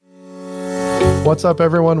What's up,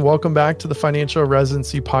 everyone? Welcome back to the Financial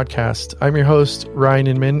Residency Podcast. I'm your host, Ryan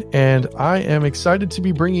Inman, and I am excited to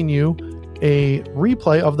be bringing you a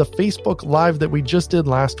replay of the Facebook Live that we just did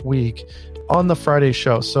last week on the Friday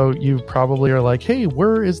show. So you probably are like, hey,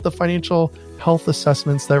 where is the financial health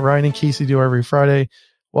assessments that Ryan and Casey do every Friday?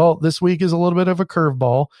 Well, this week is a little bit of a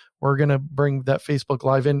curveball. We're going to bring that Facebook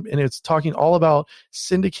Live in, and it's talking all about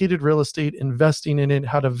syndicated real estate, investing in it,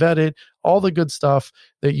 how to vet it, all the good stuff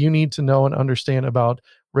that you need to know and understand about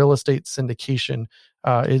real estate syndication.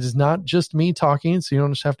 It is not just me talking, so you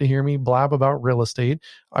don't just have to hear me blab about real estate.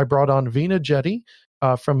 I brought on Vina Jetty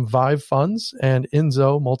from Vive Funds and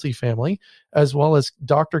Enzo Multifamily, as well as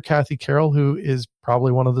Dr. Kathy Carroll, who is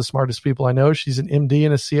probably one of the smartest people I know. She's an MD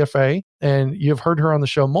and a CFA, and you've heard her on the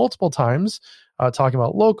show multiple times talking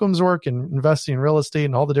about locums work and investing in real estate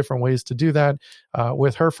and all the different ways to do that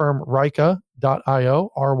with her firm, Ryca.io,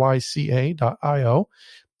 RYCA.io.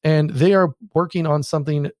 And they are working on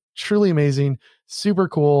something truly amazing, super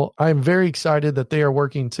cool. I'm very excited that they are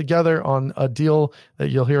working together on a deal that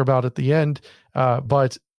you'll hear about at the end.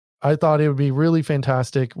 But I thought it would be really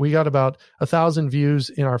fantastic. We got about 1,000 views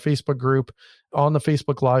in our Facebook group on the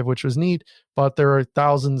Facebook Live, which was neat, but there are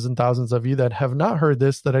thousands and thousands of you that have not heard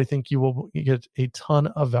this that I think you will get a ton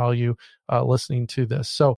of value listening to this.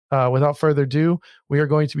 So without further ado, we are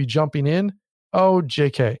going to be jumping in. Oh,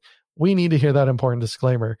 JK, we need to hear that important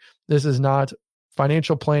disclaimer. This is not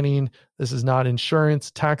financial planning. This is not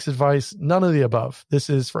insurance, tax advice, none of the above. This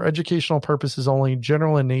is for educational purposes only,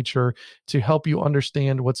 general in nature, to help you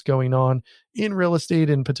understand what's going on in real estate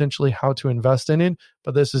and potentially how to invest in it.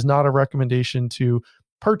 But this is not a recommendation to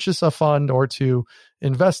purchase a fund or to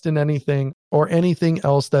invest in anything or anything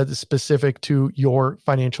else that is specific to your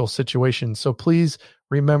financial situation. So please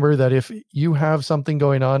remember that if you have something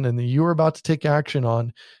going on and that you are about to take action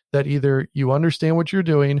on, that either you understand what you're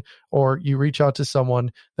doing or you reach out to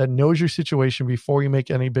someone that knows your situation before you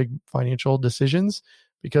make any big financial decisions,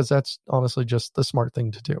 because that's honestly just the smart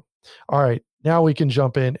thing to do. All right, now we can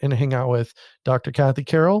jump in and hang out with Dr. Kathy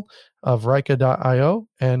Carroll of Ryca.io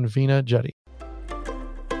and Vina Jetty.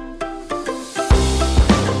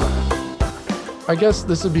 I guess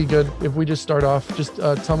this would be good if we just start off. Just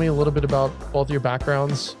tell me a little bit about both your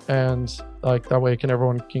backgrounds, and like that way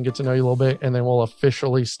everyone can get to know you a little bit, and then we'll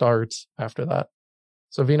officially start after that.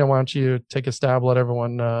 So Vina, why don't you take a stab, let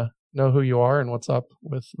everyone know who you are and what's up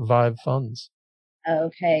with Vive Funds.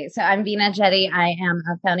 Okay, so I'm Vina Jetty. I am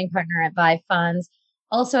a founding partner at Vive Funds,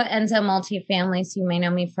 also at Enzo Multifamily, so you may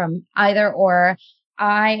know me from either or.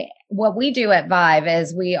 What we do at Vive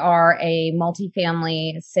is we are a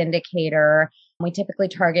multifamily syndicator. We typically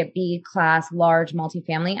target B-class large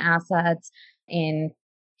multifamily assets in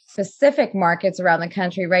specific markets around the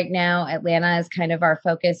country. Right now, Atlanta is kind of our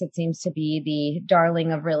focus. It seems to be the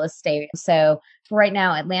darling of real estate. So for right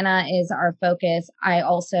now, Atlanta is our focus. I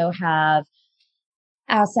also have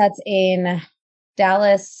assets in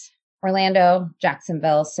Dallas, Orlando,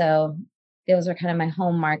 Jacksonville. So those are kind of my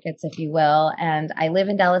home markets, if you will. And I live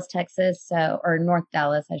in Dallas, Texas, or North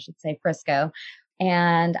Dallas, I should say, Frisco.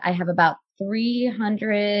 And I have about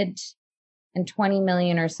 320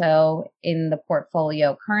 million or so in the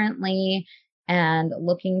portfolio currently, and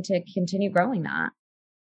looking to continue growing that.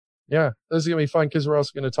 Yeah, this is going to be fun because we're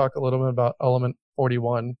also going to talk a little bit about Element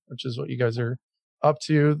 41, which is what you guys are up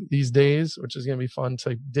to these days, which is going to be fun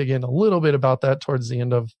to dig in a little bit about that towards the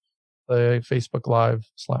end of the Facebook Live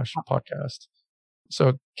 /podcast.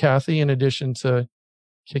 So Kathy, in addition to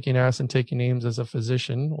kicking ass and taking names as a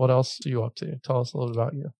physician, what else are you up to? Tell us a little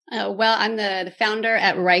about you. Well, I'm the founder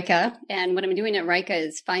at Ryca, and what I'm doing at Ryca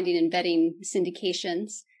is finding and vetting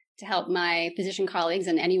syndications to help my physician colleagues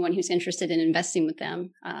and anyone who's interested in investing with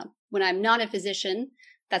them. When I'm not a physician,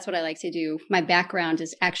 that's what I like to do. My background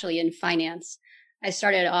is actually in finance. I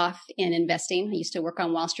started off in investing. I used to work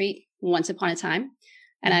on Wall Street once upon a time,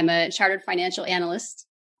 and I'm a chartered financial analyst.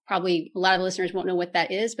 Probably a lot of listeners won't know what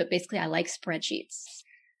that is, but basically I like spreadsheets.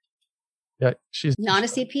 Yeah, she's not a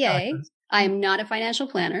CPA. I am not a financial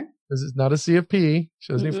planner. This is not a CFP.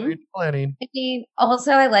 She doesn't need financial planning. I mean,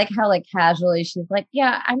 also I like how casually she's like,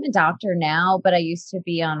 yeah, I'm a doctor now, but I used to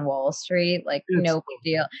be on Wall Street. No big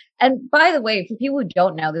deal. And by the way, for people who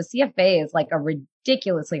don't know, the CFA is a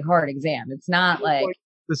ridiculously hard exam. It's not like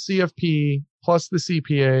the CFP plus the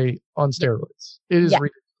CPA on steroids. It is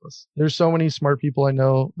ridiculous. There's so many smart people I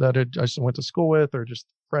know that I just went to school with, or just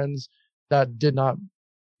friends that did not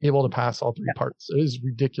able to pass all three parts. It is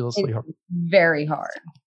ridiculously hard. Very hard.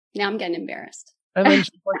 Now I'm getting embarrassed. And then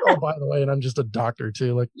she's like, oh, by the way, and I'm just a doctor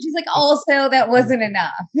too. She's like, also, that wasn't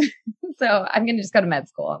enough. So I'm going to just go to med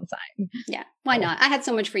school on the side. Yeah. Why not? I had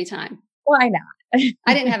so much free time. Why not?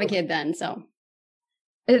 I didn't have a kid then, so.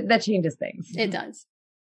 That changes things. It does.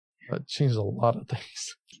 That changes a lot of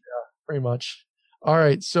things. Yeah, pretty much. All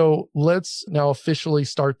right. So let's now officially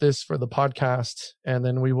start this for the podcast, and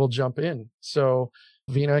then we will jump in. So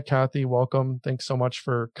Veena, Kathy, welcome. Thanks so much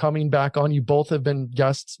for coming back on. You both have been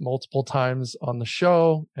guests multiple times on the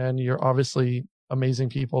show, and you're obviously amazing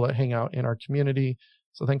people that hang out in our community.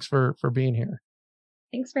 So thanks for being here.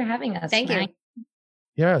 Thanks for having us. Thank you.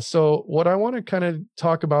 Yeah. So what I want to kind of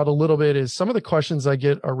talk about a little bit is some of the questions I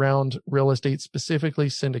get around real estate, specifically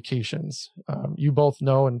syndications. You both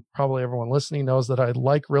know, and probably everyone listening knows, that I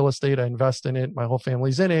like real estate. I invest in it. My whole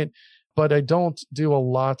family's in it, but I don't do a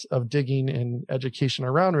lot of digging and education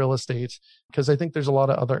around real estate because I think there's a lot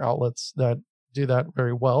of other outlets that do that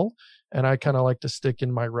very well. And I kind of like to stick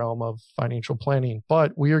in my realm of financial planning,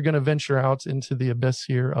 but we are going to venture out into the abyss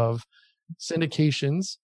here of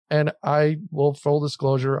syndications. And I will, full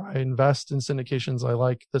disclosure, I invest in syndications. I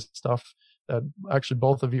like this stuff that actually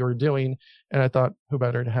both of you are doing. And I thought, who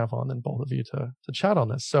better to have on than both of you to chat on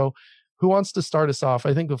this? So who wants to start us off?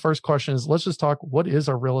 I think the first question is, let's just talk, what is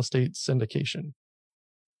a real estate syndication?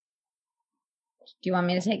 Do you want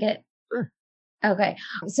me to take it? Sure. Okay.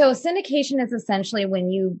 So syndication is essentially when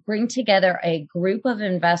you bring together a group of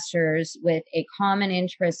investors with a common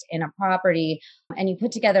interest in a property, and you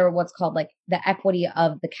put together what's called like the equity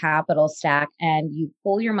of the capital stack, and you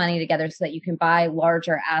pull your money together so that you can buy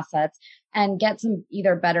larger assets and get some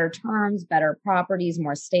either better terms, better properties,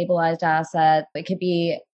 more stabilized assets. It could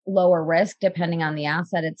be lower risk depending on the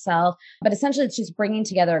asset itself. But essentially, it's just bringing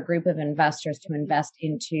together a group of investors to invest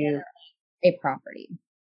into a property.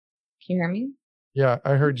 Can you hear me? Yeah,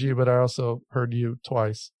 I heard you, but I also heard you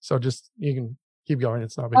twice. So just, you can keep going.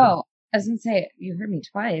 It's not big. Oh, I was going to say, you heard me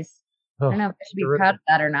twice. Oh, I don't know if I should be proud of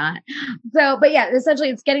that or not. So, but yeah, essentially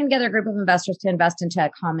it's getting together a group of investors to invest into a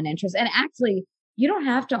common interest. And actually, you don't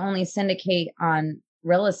have to only syndicate on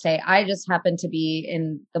real estate. I just happen to be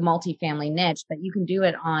in the multifamily niche, but you can do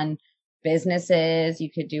it on businesses.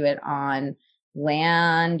 You could do it on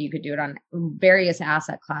land. You could do it on various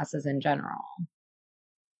asset classes in general.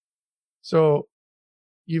 So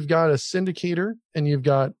you've got a syndicator and you've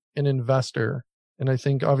got an investor. And I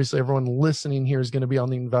think obviously everyone listening here is going to be on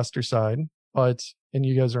the investor side, and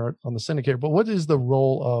you guys are on the syndicator. But what is the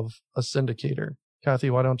role of a syndicator?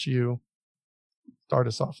 Kathy, why don't you start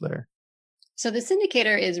us off there? So the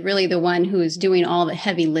syndicator is really the one who is doing all the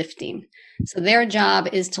heavy lifting. So their job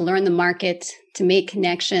is to learn the market, to make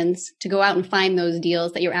connections, to go out and find those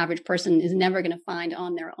deals that your average person is never going to find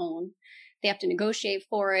on their own. They have to negotiate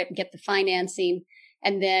for it, get the financing.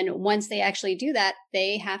 And then once they actually do that,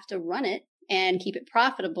 they have to run it and keep it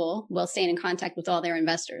profitable while staying in contact with all their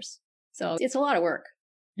investors. So it's a lot of work.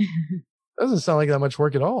 Doesn't sound like that much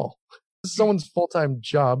work at all. This is someone's full-time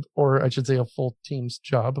job, or I should say a full team's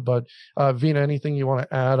job. But Veena, anything you want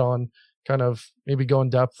to add on, kind of maybe go in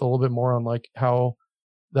depth a little bit more on like how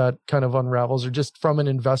that kind of unravels, or just from an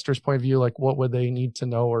investor's point of view, like what would they need to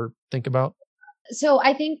know or think about? So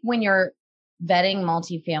I think when you're vetting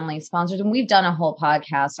multifamily sponsors, and we've done a whole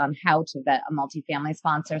podcast on how to vet a multifamily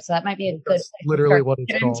sponsor. So that might be a good place literally what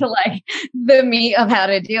it's called. Into like the meat of how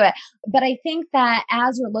to do it. But I think that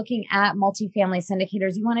as you're looking at multifamily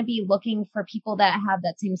syndicators, you want to be looking for people that have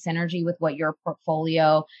that same synergy with what your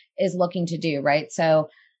portfolio is looking to do, right? So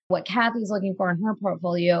what Kathy's looking for in her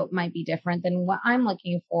portfolio might be different than what I'm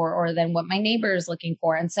looking for, or than what my neighbor is looking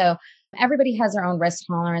for. And so everybody has their own risk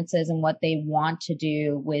tolerances and what they want to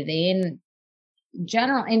do in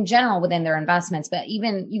general within their investments. But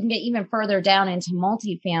even you can get even further down into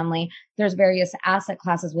multifamily. There's various asset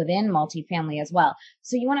classes within multifamily as well.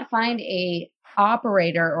 So you want to find a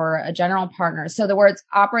operator or a general partner. So the words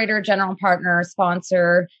operator, general partner,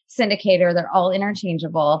 sponsor, syndicator, they're all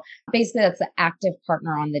interchangeable. Basically, that's the active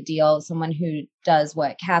partner on the deal, someone who does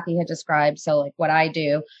what Kathy had described. So like what I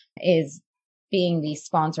do is being the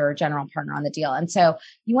sponsor or general partner on the deal. And so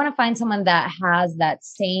you want to find someone that has that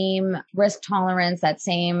same risk tolerance, that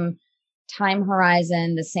same time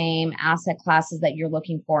horizon, the same asset classes that you're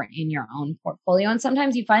looking for in your own portfolio. And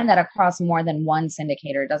sometimes you find that across more than one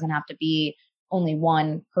syndicator. It doesn't have to be only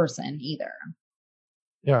one person either.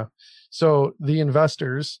 Yeah. So the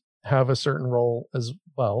investors have a certain role as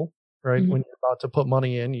well, right? Mm-hmm. When you're about to put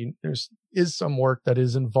money in, there's some work that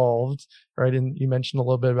is involved, right? And you mentioned a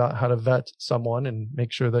little bit about how to vet someone and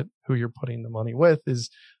make sure that who you're putting the money with is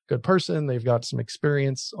a good person. They've got some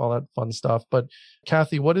experience, all that fun stuff. But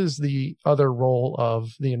Kathy, what is the other role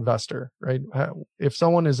of the investor, right? If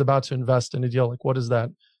someone is about to invest in a deal, like what does that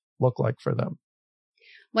look like for them?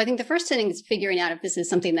 Well, I think the first thing is figuring out if this is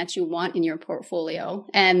something that you want in your portfolio.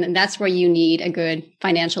 And that's where you need a good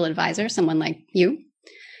financial advisor, someone like you.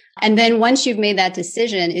 And then once you've made that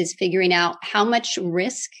decision is figuring out how much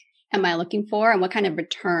risk am I looking for and what kind of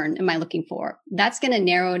return am I looking for? That's going to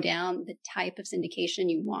narrow down the type of syndication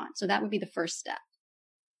you want. So that would be the first step.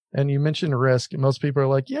 And you mentioned risk. Most people are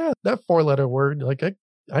like, yeah, that 4-letter word, like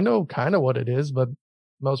I know kind of what it is, but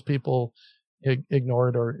most people ignore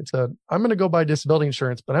it, or I'm going to go buy disability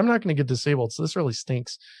insurance, but I'm not going to get disabled. So this really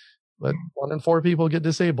stinks. But 1 in 4 people get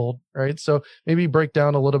disabled, right? So maybe break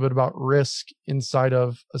down a little bit about risk inside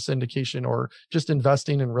of a syndication or just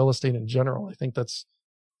investing in real estate in general. I think that's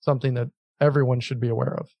something that everyone should be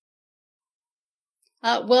aware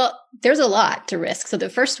of. Well, there's a lot to risk. So the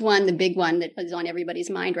first one, the big one that is on everybody's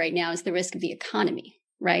mind right now is the risk of the economy,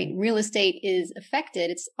 right? Real estate is affected.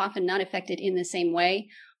 It's often not affected in the same way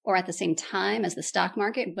or at the same time as the stock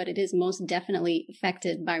market, but it is most definitely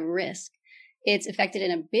affected by risk. It's affected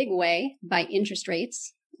in a big way by interest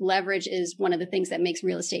rates. Leverage is one of the things that makes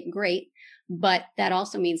real estate great, but that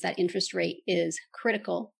also means that interest rate is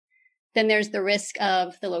critical. Then there's the risk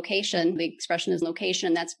of the location. The expression is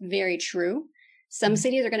location. That's very true. Some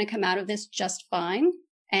cities are going to come out of this just fine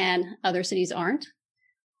and other cities aren't.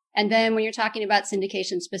 And then when you're talking about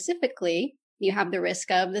syndication specifically, you have the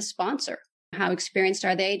risk of the sponsor. How experienced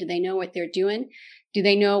are they? Do they know what they're doing? Do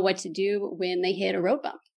they know what to do when they hit a road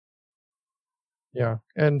bump? Yeah.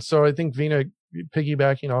 And so I think, Vina,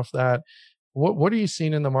 piggybacking off that, what are you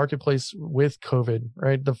seeing in the marketplace with COVID,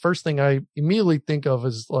 right? The first thing I immediately think of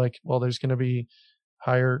is like, well, there's going to be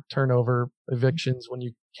higher turnover, evictions when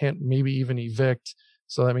you can't maybe even evict.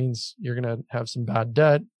 So that means you're going to have some bad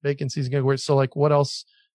debt, vacancies going to work. So like, what else,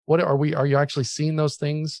 are you actually seeing those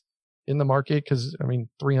things in the market? Cause I mean,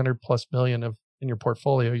 300+ million in your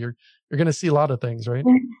portfolio, you're going to see a lot of things, right?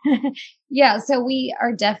 Yeah. So we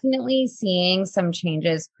are definitely seeing some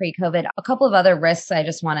changes pre-COVID. A couple of other risks I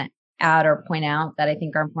just want to add or point out that I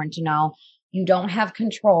think are important to know. You don't have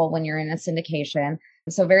control when you're in a syndication.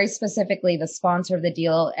 So very specifically, the sponsor of the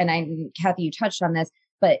deal, and Kathy, you touched on this,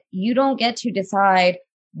 but you don't get to decide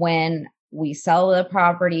when we sell the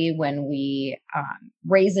property, when we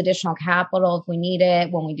raise additional capital if we need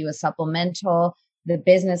it, when we do a supplemental, the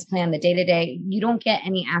business plan, the day-to-day. You don't get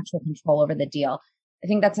any actual control over the deal. I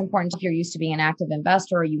think that's important. If you're used to being an active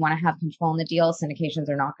investor or you want to have control in the deal, syndications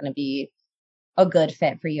are not going to be a good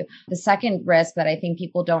fit for you. The second risk that I think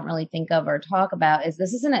people don't really think of or talk about is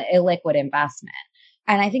this isn't an illiquid investment.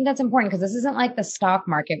 And I think that's important because this isn't like the stock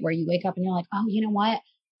market where you wake up and you're like, oh, you know what?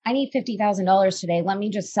 I need $50,000 today. Let me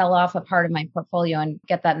just sell off a part of my portfolio and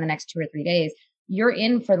get that in the next 2 or 3 days. You're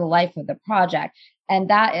in for the life of the project. And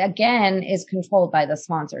that, again, is controlled by the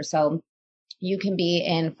sponsor. So you can be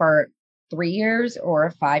in for 3 years or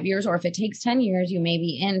 5 years, or if it takes 10 years, you may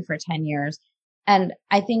be in for 10 years. And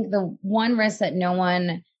I think the one risk that no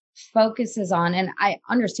one focuses on, and I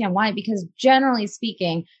understand why, because generally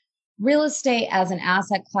speaking, real estate as an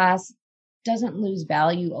asset class doesn't lose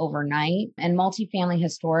value overnight. And multifamily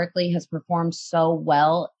historically has performed so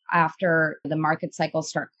well after the market cycles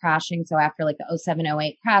start crashing. So after like the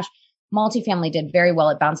 07-08 crash, multifamily did very well.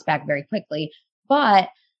 It bounced back very quickly, but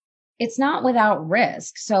it's not without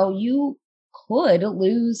risk. So you could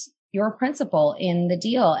lose your principal in the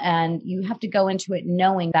deal, and you have to go into it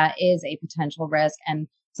knowing that is a potential risk. And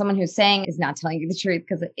someone who's saying is not telling you the truth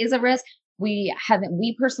because it is a risk. We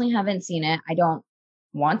personally haven't seen it. I don't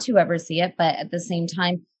want to ever see it, but at the same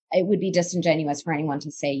time, it would be disingenuous for anyone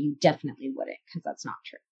to say you definitely wouldn't, because that's not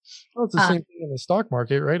true. Well, it's the same thing in the stock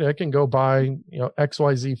market, right? I can go buy,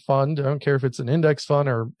 XYZ fund. I don't care if it's an index fund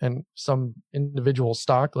and some individual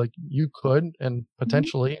stock, like you could, and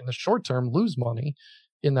potentially in the short term lose money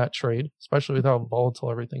in that trade, especially with how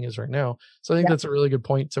volatile everything is right now. So I think that's a really good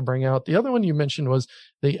point to bring out. The other one you mentioned was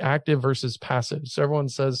the active versus passive. So everyone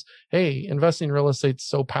says, hey, investing in real estate's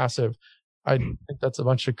so passive. I think that's a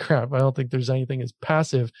bunch of crap. I don't think there's anything as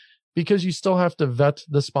passive, because you still have to vet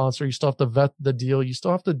the sponsor. You still have to vet the deal. You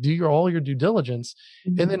still have to do all your due diligence.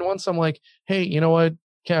 And then once I'm like, hey, you know what,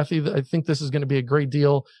 Kathy, I think this is going to be a great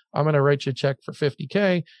deal. I'm going to write you a check for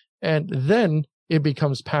 $50K. And then it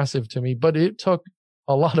becomes passive to me. But it took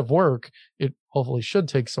a lot of work. It hopefully should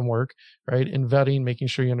take some work, right? In vetting, making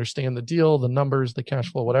sure you understand the deal, the numbers, the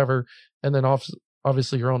cash flow, whatever. And then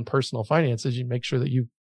obviously your own personal finances, you make sure that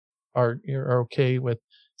you're okay with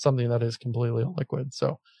something that is completely illiquid.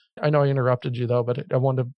 So I know I interrupted you though, but I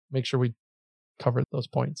wanted to make sure we covered those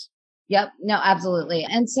points. Yep. No, absolutely.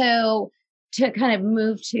 And so to kind of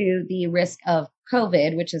move to the risk of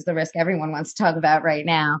COVID, which is the risk everyone wants to talk about right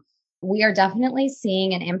now, we are definitely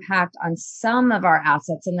seeing an impact on some of our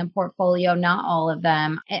assets in the portfolio, not all of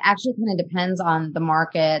them. It actually kind of depends on the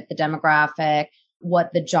market, the demographic, what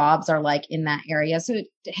the jobs are like in that area. So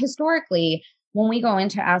historically, when we go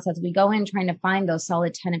into assets, we go in trying to find those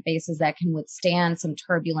solid tenant bases that can withstand some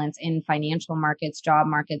turbulence in financial markets, job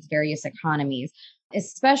markets, various economies,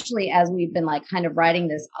 especially as we've been like kind of riding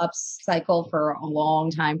this up cycle for a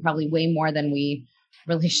long time, probably way more than we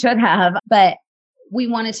really should have. But we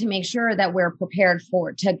wanted to make sure that we're prepared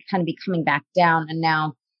for to kind of be coming back down. And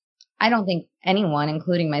now I don't think anyone,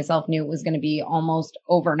 including myself, knew it was going to be almost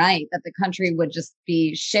overnight that the country would just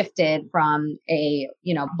be shifted from a,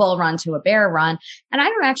 bull run to a bear run. And I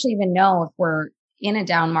don't actually even know if we're in a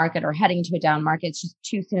down market or heading to a down market. It's just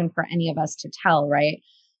too soon for any of us to tell, right?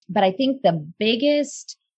 But I think the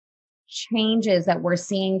biggest changes that we're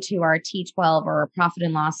seeing to our T12 or profit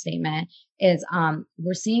and loss statement is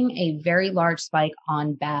we're seeing a very large spike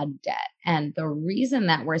on bad debt. And the reason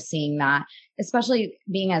that we're seeing that, especially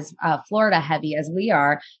being as Florida heavy as we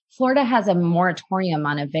are, Florida has a moratorium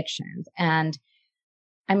on evictions. And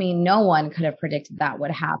I mean, no one could have predicted that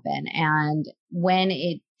would happen. And when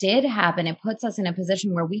it did happen, it puts us in a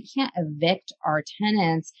position where we can't evict our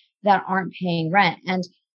tenants that aren't paying rent. And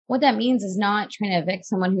what that means is not trying to evict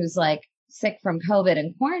someone who's like sick from COVID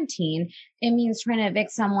and quarantine. It means trying to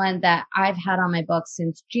evict someone that I've had on my books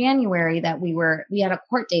since January that we had a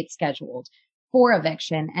court date scheduled for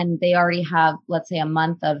eviction, and they already have, let's say, a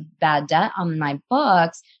month of bad debt on my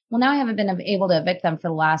books. Well, now I haven't been able to evict them for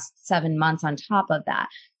the last 7 months on top of that.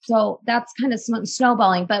 So that's kind of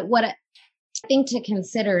snowballing. But what I think to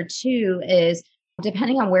consider too is,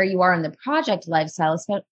 depending on where you are in the project lifestyle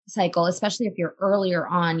cycle, especially if you're earlier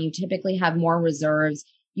on, you typically have more reserves.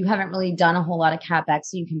 You haven't really done a whole lot of CapEx,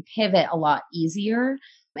 so you can pivot a lot easier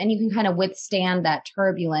and you can kind of withstand that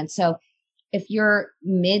turbulence. So if you're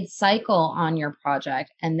mid-cycle on your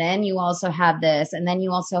project, and then you also have this, and then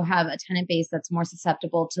you also have a tenant base that's more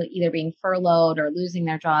susceptible to either being furloughed or losing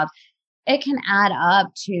their jobs, it can add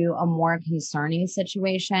up to a more concerning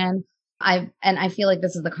situation. I feel like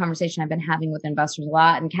this is the conversation I've been having with investors a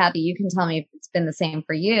lot. And Kathy, you can tell me if it's been the same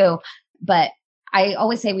for you, but I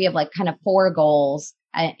always say we have like kind of 4 goals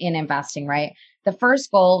in investing, right? The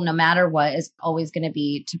first goal, no matter what, is always going to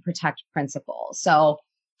be to protect principal. So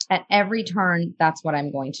at every turn, that's what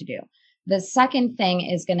I'm going to do. The second thing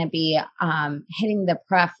is going to be hitting the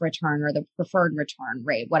pref return or the preferred return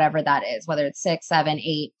rate, whatever that is, whether it's 6, 7,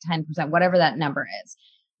 8, 10%, whatever that number is.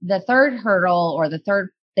 The third hurdle or the third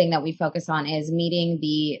thing that we focus on is meeting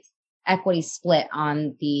the equity split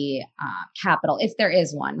on the capital, if there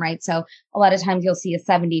is one, right? So a lot of times you'll see a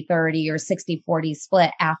 70-30 or 60-40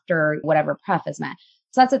 split after whatever pref is met.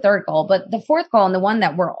 So that's a third goal. But the fourth goal, and the one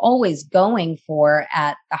that we're always going for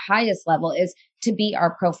at the highest level, is to beat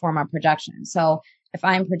our pro forma projection. So if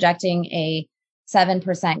I'm projecting a 7%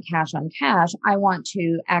 cash on cash, I want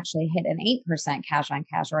to actually hit an 8% cash on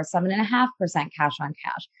cash or a 7.5% cash on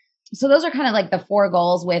cash. So those are kind of like the 4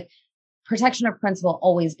 goals, with protection of principal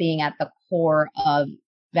always being at the core of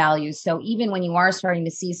values. So even when you are starting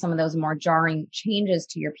to see some of those more jarring changes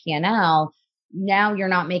to your P&L, now you're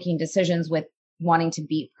not making decisions with wanting to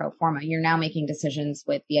beat pro forma. You're now making decisions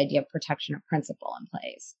with the idea of protection of principal in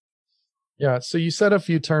place. Yeah. So you said a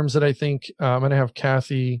few terms that I think I'm going to have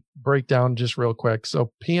Kathy break down just real quick.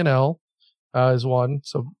 So P&L is one.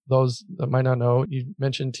 So those that might not know, you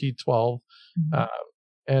mentioned T12. Mm-hmm.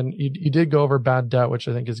 And you did go over bad debt, which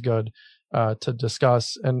I think is good to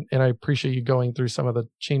discuss. And I appreciate you going through some of the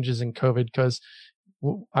changes in COVID, because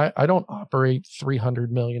I don't operate $300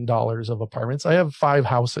 million of apartments. I have 5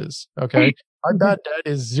 houses. Okay. Our bad debt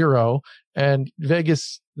is 0. And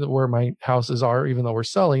Vegas, where my houses are, even though we're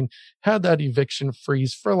selling, had that eviction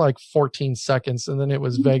freeze for like 14 seconds. And then it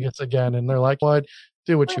was Vegas again. And they're like, what?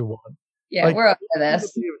 Do what you want. Yeah, like, we're up for this.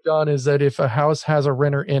 What we've done is that if a house has a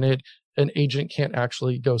renter in it, an agent can't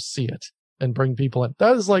actually go see it and bring people in.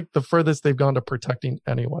 That is like the furthest they've gone to protecting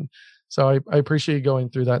anyone. So I appreciate you going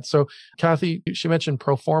through that. So Kathy, she mentioned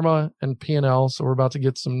pro forma and P&L. So we're about to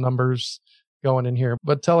get some numbers going in here,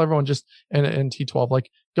 but tell everyone just, and T12, like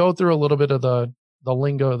go through a little bit of the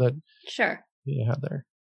lingo that sure you had there.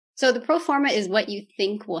 So the pro forma is what you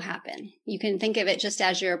think will happen. You can think of it just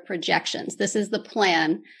as your projections. This is the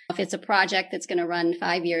plan. If it's a project that's going to run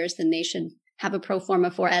 5 years, then they should have a pro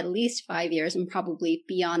forma for at least 5 years and probably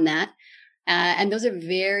beyond that. And those are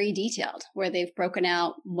very detailed, where they've broken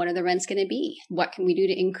out what are the rents going to be? What can we do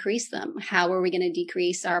to increase them? How are we going to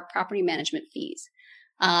decrease our property management fees?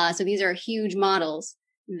 So these are huge models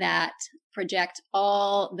that project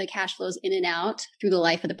all the cash flows in and out through the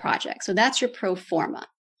life of the project. So that's your pro forma.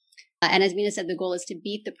 And as Mina said, the goal is to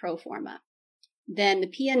beat the pro forma. Then the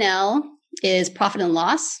P&L is profit and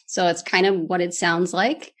loss. So it's kind of what it sounds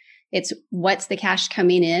like. It's what's the cash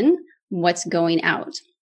coming in, what's going out.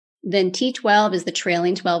 Then T12 is the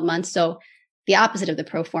trailing 12 months. So the opposite of the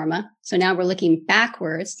pro forma. So now we're looking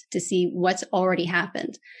backwards to see what's already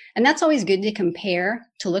happened. And that's always good to compare,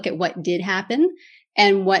 to look at what did happen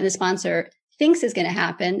and what the sponsor thinks is going to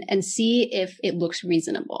happen and see if it looks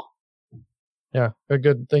reasonable. Yeah, very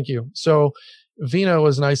good. Thank you. So Vina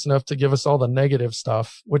was nice enough to give us all the negative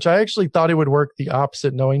stuff, which I actually thought it would work the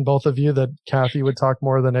opposite, knowing both of you, that Kathy would talk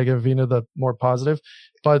more of the negative, Vina the more positive.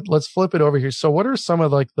 But let's flip it over here. So what are some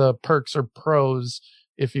of like the perks or pros,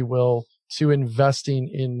 if you will, to investing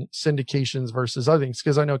in syndications versus other things?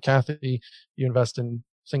 Because I know, Kathy, you invest in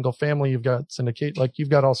single family, you've got syndicate, like you've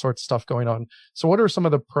got all sorts of stuff going on. So what are some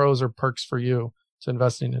of the pros or perks for you to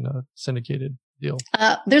investing in a syndicated deal?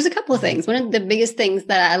 There's a couple of things. One of the biggest things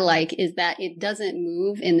that I like is that it doesn't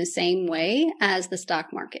move in the same way as the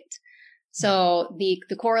stock market. So the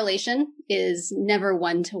correlation is never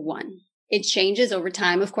 1-to-1. It changes over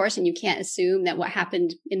time, of course, and you can't assume that what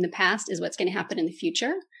happened in the past is what's going to happen in the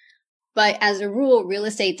future. But as a rule, real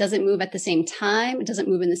estate doesn't move at the same time. It doesn't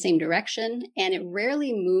move in the same direction, and it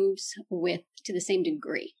rarely moves to the same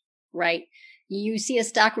degree, right? You see a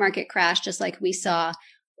stock market crash just like we saw.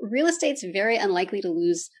 Real estate's very unlikely to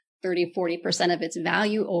lose 30-40% of its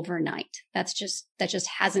value overnight. That just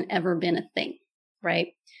hasn't ever been a thing, right?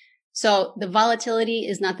 So the volatility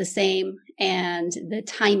is not the same, and the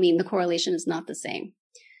timing, the correlation is not the same.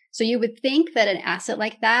 So you would think that an asset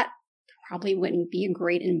like that probably wouldn't be a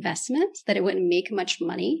great investment, that it wouldn't make much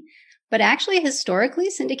money. But actually, historically,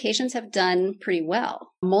 syndications have done pretty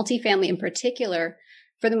well. Multifamily in particular,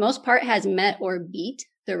 for the most part, has met or beat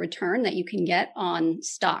the return that you can get on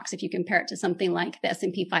stocks if you compare it to something like the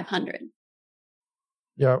S&P 500.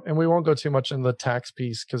 Yeah, and we won't go too much in the tax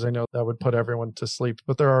piece because I know that would put everyone to sleep.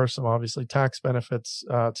 But there are some obviously tax benefits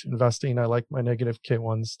to investing. I like my negative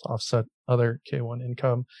K1s to offset other K1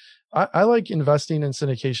 income. I like investing in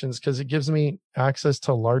syndications because it gives me access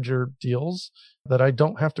to larger deals that I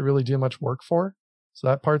don't have to really do much work for. So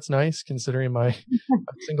that part's nice considering my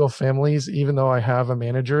single families, even though I have a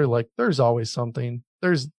manager, like there's always something.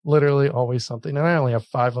 There's literally always something. And I only have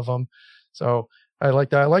 5 of them. So I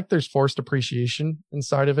like that. I like there's forced appreciation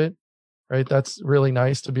inside of it, right? That's really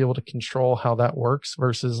nice to be able to control how that works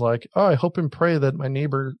versus like, oh, I hope and pray that my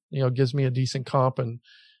neighbor, gives me a decent comp. And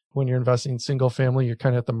when you're investing in single family, you're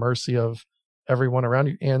kind of at the mercy of everyone around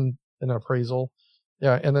you and an appraisal.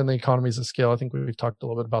 Yeah. And then the economies of scale. I think we've talked a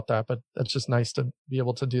little bit about that, but it's just nice to be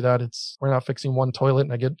able to do that. We're not fixing one toilet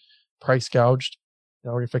and I get price gouged.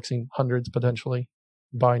 We're fixing hundreds potentially.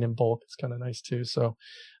 Buying in bulk. It's kind of nice too. So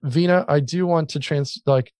Vina, I do want to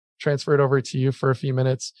transfer it over to you for a few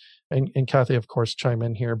minutes, and Kathy, of course, chime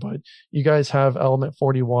in here, but you guys have Element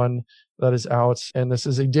 41 that is out, and this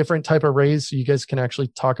is a different type of raise. So you guys can actually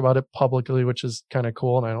talk about it publicly, which is kind of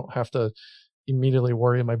cool. And I don't have to immediately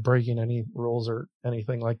worry, am I breaking any rules or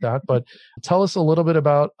anything like that? But tell us a little bit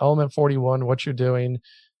about Element 41, what you're doing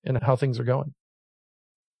and how things are going.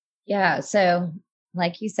 Yeah. So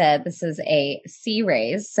like you said, this is a C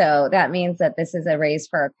raise. So that means that this is a raise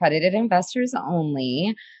for accredited investors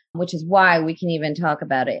only, which is why we can even talk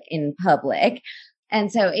about it in public. And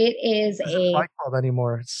so it is a Fight Club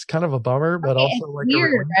anymore. It's kind of a bummer, but also like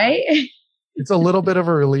weird, right? It's a little bit of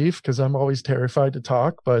a relief because I'm always terrified to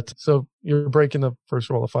talk. But so you're breaking the first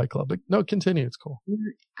rule of Fight Club. But no, continue. It's cool.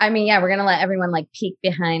 I mean, yeah, we're going to let everyone like peek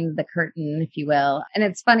behind the curtain, if you will. And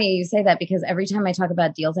it's funny you say that because every time I talk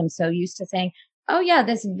about deals, I'm so used to saying, oh yeah,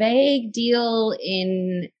 this vague deal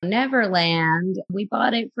in Neverland, we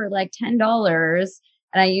bought it for like $10.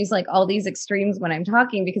 And I use like all these extremes when I'm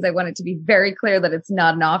talking because I want it to be very clear that it's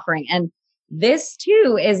not an offering. And this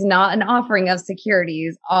too is not an offering of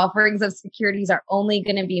securities. Offerings of securities are only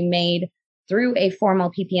going to be made through a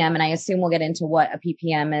formal PPM. And I assume we'll get into what a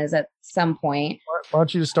PPM is at some point. Why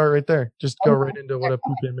don't you just start right there? Just go right into what a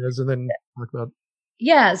PPM is and then talk about it.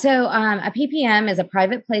 Yeah. So a PPM is a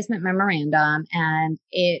private placement memorandum, and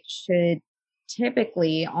it should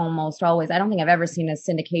typically almost always, I don't think I've ever seen a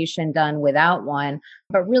syndication done without one,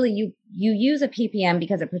 but really you use a PPM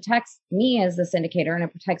because it protects me as the syndicator and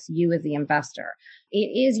it protects you as the investor. It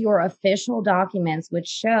is your official documents which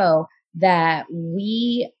show that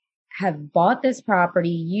we have bought this property.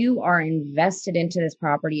 You are invested into this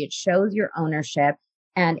property. It shows your ownership.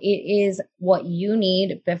 And it is what you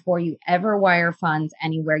need before you ever wire funds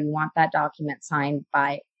anywhere. You want that document signed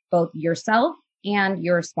by both yourself and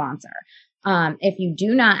your sponsor. If you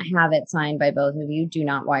do not have it signed by both of you, do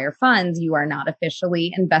not wire funds. You are not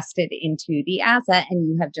officially invested into the asset and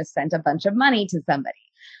you have just sent a bunch of money to somebody.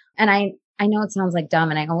 And I know it sounds like dumb,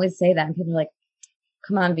 and I always say that, and people are like,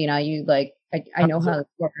 come on, Vina, you like, I know how it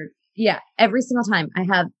works. Yeah, every single time. I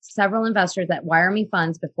have several investors that wire me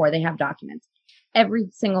funds before they have documents. Every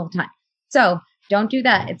single time. So don't do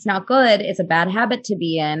that. It's not good. It's a bad habit to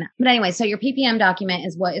be in. But anyway, so your PPM document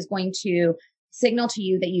is what is going to signal to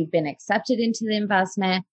you that you've been accepted into the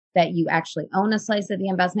investment, that you actually own a slice of the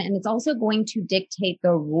investment. And it's also going to dictate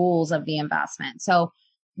the rules of the investment. So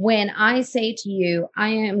when I say to you, I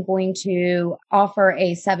am going to offer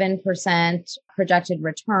a 7% projected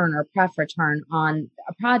return or pref return on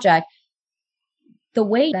a project, the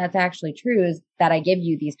way that's actually true is that I give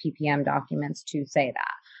you these PPM documents to say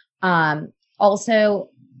that. Also,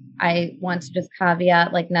 I want to just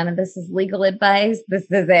caveat, like, none of this is legal advice. This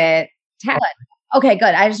is it. Okay,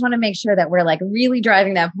 good. I just want to make sure that we're like really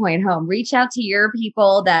driving that point home. Reach out to your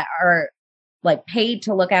people that are like paid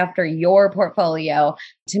to look after your portfolio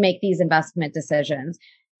to make these investment decisions.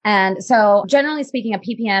 And so generally speaking, a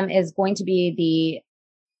PPM is going to be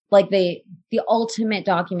the ultimate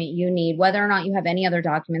document you need. Whether or not you have any other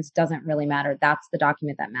documents doesn't really matter. That's the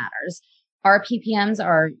document that matters. Our PPMs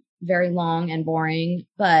are very long and boring,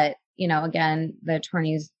 but again, the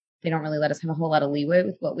attorneys, they don't really let us have a whole lot of leeway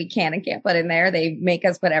with what we can and can't put in there. They make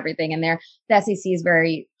us put everything in there. The SEC is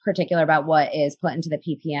very particular about what is put into the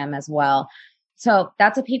PPM as well. So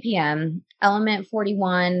that's a PPM. Element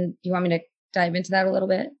 41. Do you want me to dive into that a little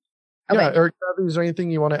bit? Okay. Yeah, Eric, is there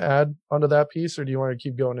anything you want to add onto that piece, or do you want to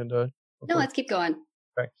keep going into? No, let's keep going.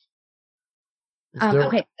 Okay.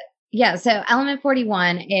 Okay. Yeah. So element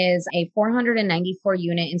 41 is a 494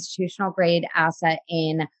 unit institutional grade asset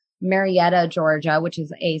in Marietta, Georgia, which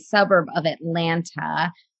is a suburb of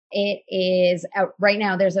Atlanta. It is right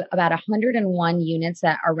now there's about 101 units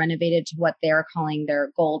that are renovated to what they're calling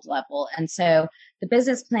their gold level. And so the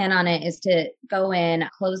business plan on it is to go in,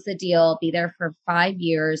 close the deal, be there for 5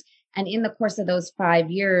 years. And in the course of those 5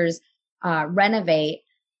 years, renovate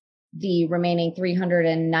the remaining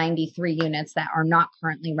 393 units that are not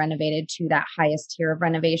currently renovated to that highest tier of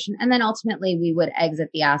renovation. And then ultimately we would exit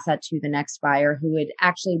the asset to the next buyer, who would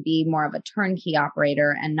actually be more of a turnkey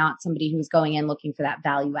operator and not somebody who's going in looking for that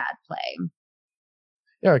value add play.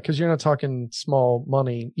 Yeah, because you're not talking small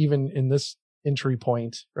money, even in this entry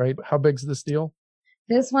point, right? How big's this deal?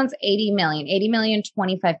 This one's 80 million,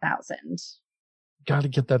 25,000. Got to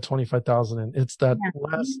get that 25,000 in. It's that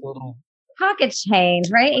last little pocket change,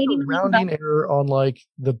 right? 80 million rounding error on like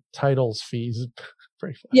the titles fees.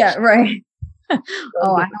 Yeah, right. I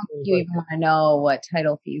don't think you even want to know what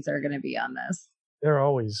title fees are going to be on this. They're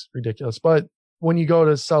always ridiculous. But when you go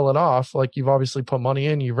to sell it off, like you've obviously put money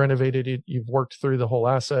in, you've renovated it, you've worked through the whole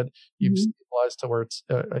asset, you've stabilized to where it's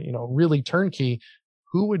really turnkey.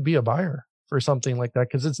 Who would be a buyer for something like that?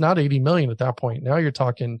 Because it's not 80 million at that point. Now you're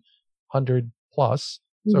talking 100 plus.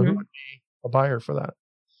 So who would be a buyer for that?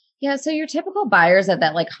 Yeah, so your typical buyers at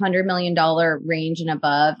that like $100 million range and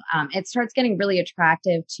above, it starts getting really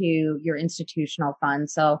attractive to your institutional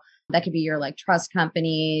funds. So that could be your like trust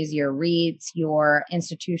companies, your REITs, your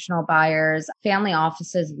institutional buyers. Family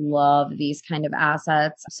offices love these kind of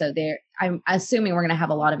assets. So I'm assuming we're going to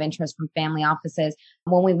have a lot of interest from family offices.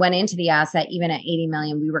 When we went into the asset, even at 80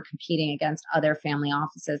 million, we were competing against other family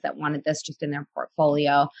offices that wanted this just in their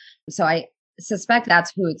portfolio. So I suspect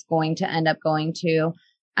that's who it's going to end up going to.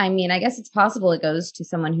 I mean, I guess it's possible it goes to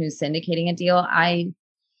someone who's syndicating a deal. I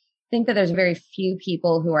think that there's very few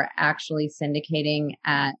people who are actually syndicating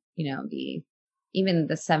at, even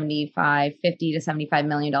the 50 to $75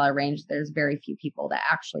 million range. There's very few people that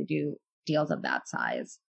actually do deals of that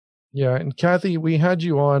size. Yeah. And Kathy, we had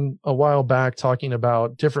you on a while back talking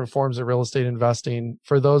about different forms of real estate investing.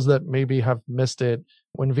 For those that maybe have missed it,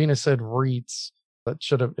 when Vina said REITs, that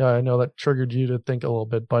should have, I know that triggered you to think a little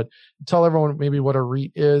bit, but tell everyone maybe what a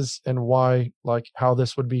REIT is and why, like how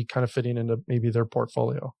this would be kind of fitting into maybe their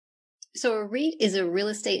portfolio. So a REIT is a real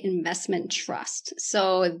estate investment trust.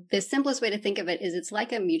 So the simplest way to think of it is it's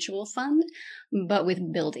like a mutual fund, but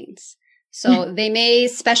with buildings. So they may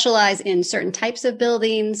specialize in certain types of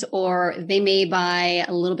buildings, or they may buy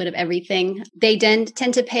a little bit of everything. They tend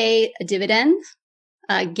to pay a dividend.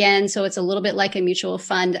 Again, so it's a little bit like a mutual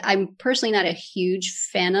fund. I'm personally not a huge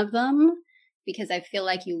fan of them because I feel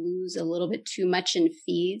like you lose a little bit too much in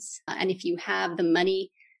fees. And if you have the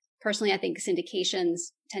money, personally, I think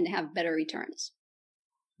syndications tend to have better returns.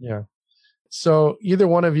 Yeah. So either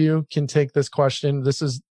one of you can take this question. This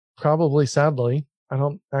is probably, sadly, I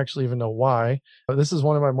don't actually even know why, but this is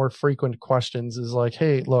one of my more frequent questions is like,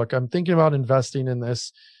 hey, look, I'm thinking about investing in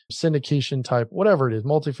this syndication type, whatever it is,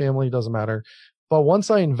 multifamily, doesn't matter. But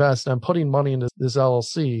once I invest, I'm putting money into this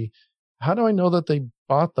LLC. How do I know that they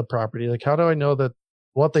bought the property? Like, how do I know that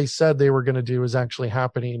what they said they were going to do is actually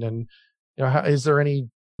happening? And, is there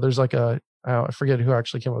there's like I forget who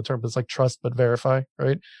actually came up with the term, but it's like trust but verify,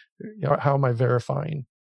 right? How am I verifying?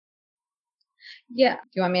 Yeah. Do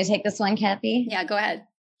you want me to take this one, Kathy? Yeah, go ahead.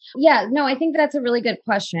 Yeah, no, I think that's a really good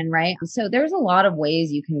question, right? So there's a lot of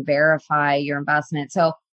ways you can verify your investment.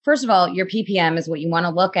 So first of all, your PPM is what you want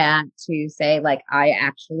to look at to say, like, I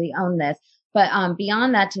actually own this. But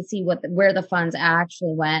beyond that, to see where the funds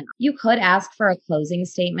actually went, you could ask for a closing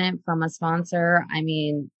statement from a sponsor. I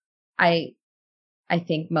mean, I I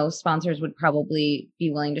think most sponsors would probably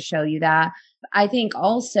be willing to show you that. I think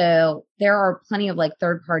also there are plenty of like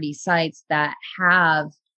third party sites that have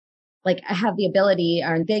the ability,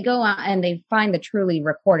 or they go out and they find the truly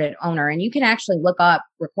recorded owner, and you can actually look up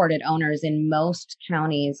recorded owners in most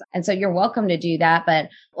counties. And so you're welcome to do that. But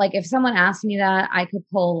like if someone asked me that, I could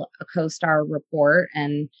pull a CoStar report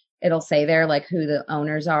and it'll say there like who the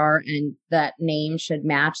owners are, and that name should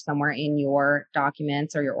match somewhere in your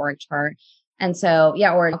documents or your org chart. And so,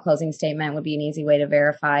 yeah, or a closing statement would be an easy way to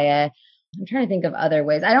verify it. I'm trying to think of other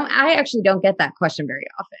ways. I actually don't get that question very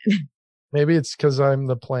often. Maybe it's because I'm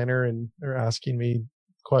the planner and they're asking me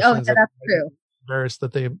Oh, yeah, questions that that's I'm true. embarrassed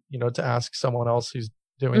that they, to ask someone else who's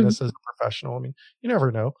doing Mhm. this as a professional. I mean, you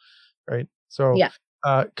never know, right? So, Yeah.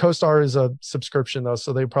 CoStar is a subscription though,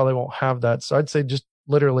 so they probably won't have that. So I'd say just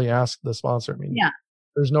literally ask the sponsor. I mean, Yeah.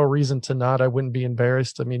 there's no reason to not. I wouldn't be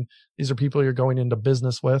embarrassed. I mean, these are people you're going into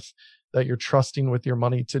business with, that you're trusting with your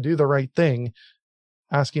money to do the right thing.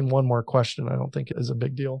 Asking one more question, I don't think is a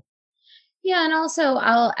big deal. Yeah. And also,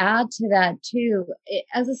 I'll add to that too.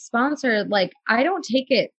 As a sponsor, like, I don't take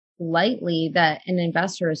it lightly that an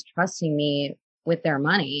investor is trusting me with their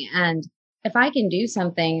money. And if I can do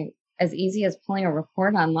something as easy as pulling a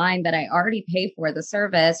report online that I already pay for the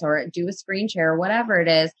service or do a screen share or whatever it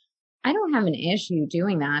is, I don't have an issue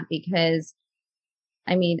doing that because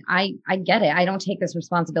I mean, I get it. I don't take this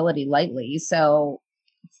responsibility lightly. So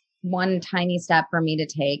one tiny step for me to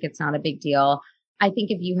take. It's not a big deal. I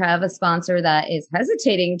think if you have a sponsor that is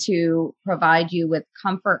hesitating to provide you with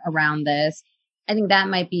comfort around this, I think that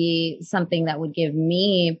might be something that would give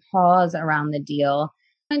me pause around the deal.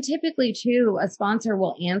 And typically, too, a sponsor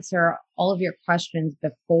will answer all of your questions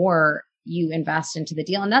before you invest into the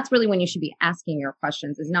deal. And that's really when you should be asking your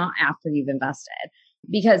questions, is not after you've invested.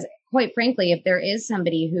 Because quite frankly, if there is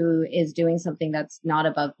somebody who is doing something that's not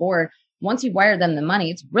above board, once you wire them the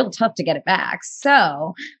money, it's real tough to get it back.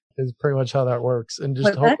 So Is pretty much how that works. And just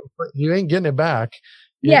what's hope that? you ain't getting it back.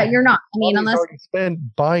 Yeah, you're not. I mean, Money's unless already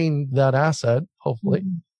spent buying that asset, hopefully,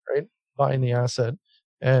 Mhm. right? Buying the asset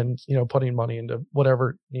and, putting money into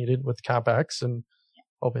whatever needed with CapEx and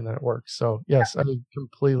hoping that it works. So yes, I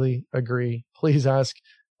completely agree. Please ask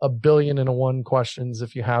a billion and a one questions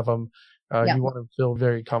if you have them. Yeah. You want to feel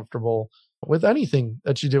very comfortable with anything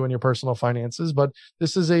that you do in your personal finances, but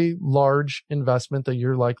this is a large investment that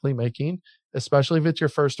you're likely making, especially if it's your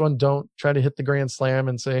first one. Don't try to hit the grand slam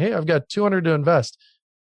and say, "Hey, I've got 200 to invest."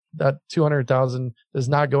 That 200,000 does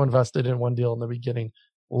not go invested in one deal in the beginning.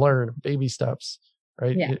 Learn baby steps,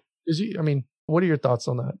 right? Yeah. I mean, what are your thoughts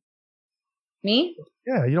on that? Me?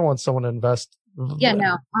 Yeah, you don't want someone to invest. Yeah,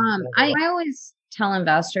 no. I always tell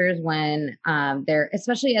investors when they're,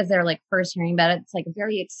 especially as they're like first hearing about it, it's like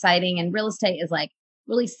very exciting, and real estate is like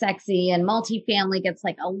really sexy, and multifamily gets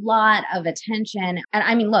like a lot of attention. And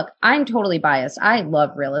I mean, look, I'm totally biased. I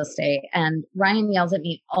love real estate, and Ryan yells at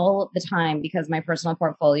me all the time because my personal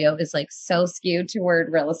portfolio is like so skewed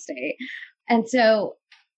toward real estate. And so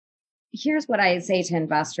here's what I say to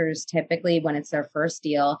investors typically when it's their first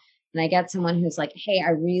deal. And I get someone who's like, hey,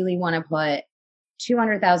 I really want to put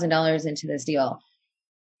 $200,000 into this deal.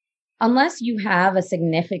 Unless you have a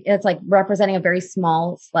significant, it's like representing a very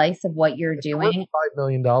small slice of what you're doing. $5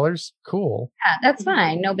 million. Cool. Yeah, that's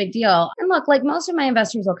fine. No big deal. And look, like most of my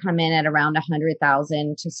investors will come in at around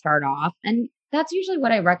 100,000 to start off. And that's usually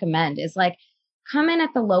what I recommend is like, come in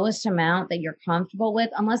at the lowest amount that you're comfortable with,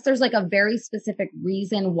 unless there's like a very specific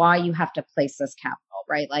reason why you have to place this capital,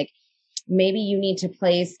 right? Like maybe you need to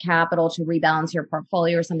place capital to rebalance your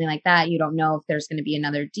portfolio or something like that. You don't know if there's going to be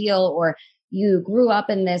another deal, or you grew up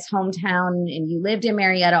in this hometown and you lived in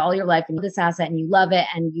Marietta all your life and this asset and you love it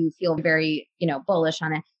and you feel very, bullish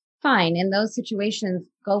on it. Fine. In those situations,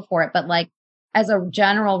 go for it. But like as a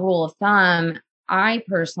general rule of thumb, I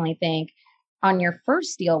personally think on your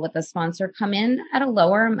first deal with a sponsor, come in at a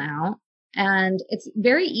lower amount. And it's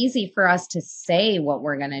very easy for us to say what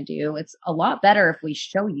we're going to do. It's a lot better if we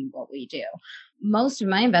show you what we do. Most of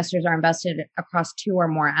my investors are invested across 2 or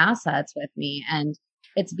more assets with me. And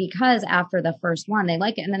it's because after the first one, they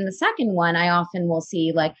like it. And then the second one, I often will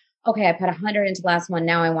see like, okay, I put 100 into the last one.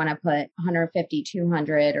 Now I want to put 150,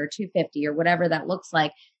 200 or 250 or whatever that looks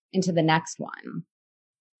like into the next one.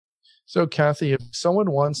 So Kathy, if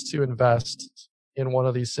someone wants to invest in one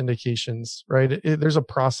of these syndications, right, there's a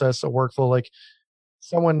process, a workflow. Like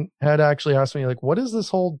someone had actually asked me, like, what is this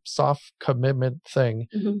whole soft commitment thing?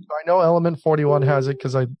 Mhm. I know Element 41 has it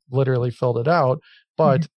because I literally filled it out,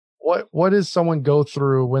 but what does someone go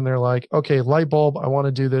through when they're like, okay, light bulb, I want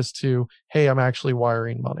to do this, to, hey, I'm actually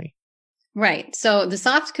wiring money? Right. So the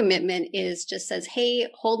soft commitment is just says, hey,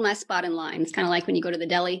 hold my spot in line. It's kind of like when you go to the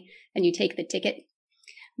deli and you take the ticket.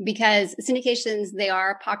 Because syndications, they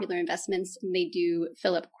are popular investments and they do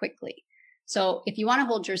fill up quickly. So if you want to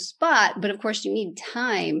hold your spot, but of course you need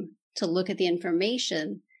time to look at the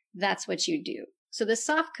information, that's what you do. So the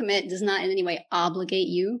soft commit does not in any way obligate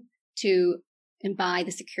you to buy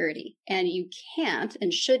the security. And you can't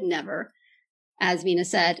and should never, as Vina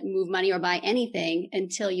said, move money or buy anything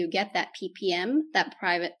until you get that PPM, that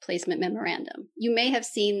private placement memorandum. You may have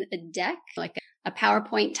seen a deck, like a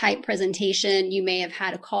PowerPoint type presentation. You may have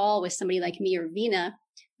had a call with somebody like me or Vina,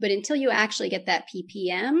 but until you actually get that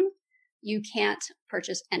PPM, you can't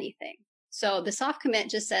purchase anything. So the soft commit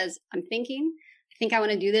just says, I think I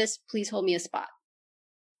want to do this. Please hold me a spot.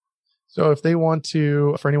 So if they want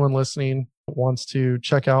to, for anyone listening, wants to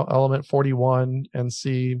check out Element 41 and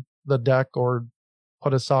see the deck or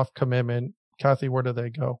put a soft commitment, Kathy, where do they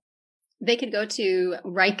go? They could go to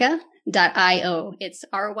ryca.io. It's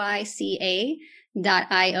RYCA.io,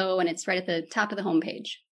 and it's right at the top of the homepage.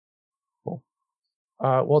 Cool.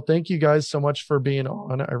 Well, thank you guys so much for being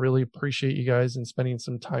on. I really appreciate you guys and spending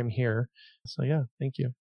some time here. So yeah, thank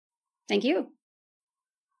you. Thank you.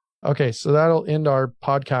 Okay, so that'll end our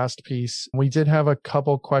podcast piece. We did have a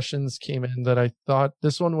couple questions came in that I thought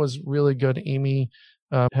this one was really good. Amy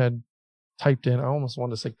had typed in, I almost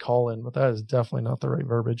wanted to say call in, but that is definitely not the right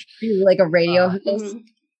verbiage. You're like a radio host.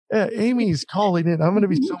 Yeah, Amy's calling in. I'm going to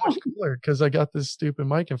be so much cooler because I got this stupid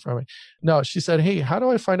mic in front of me. No, she said, hey, how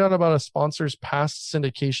do I find out about a sponsor's past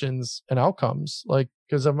syndications and outcomes? Like,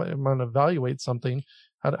 because I'm going to evaluate something.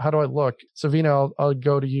 How do I look? So Vina, I'll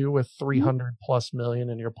go to you with 300 plus million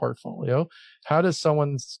in your portfolio. How does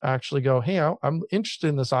someone actually go, hey, I'm interested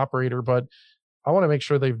in this operator, but I want to make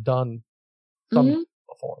sure they've done something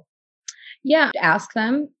before? Yeah, ask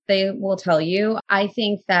them. They will tell you. I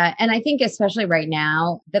think that, and I think especially right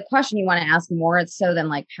now, the question you want to ask more so than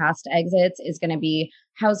like past exits is going to be,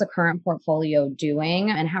 how's the current portfolio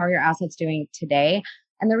doing and how are your assets doing today?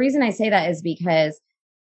 And the reason I say that is because,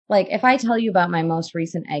 like, if I tell you about my most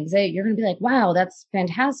recent exit, you're going to be like, wow, that's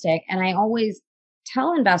fantastic. And I always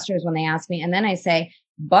tell investors when they ask me, and then I say,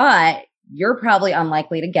 but you're probably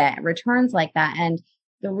unlikely to get returns like that. And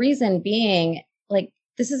the reason being, like,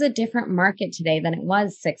 this is a different market today than it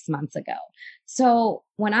was 6 months ago. So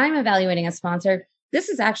when I'm evaluating a sponsor, this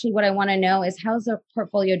is actually what I want to know is, how's the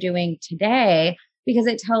portfolio doing today? Because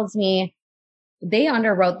it tells me they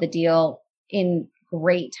underwrote the deal in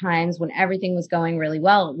great times when everything was going really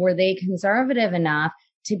well. Were they conservative enough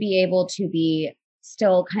to be able to be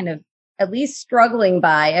still kind of at least struggling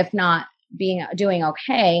by, if not doing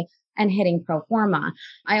okay and hitting pro forma?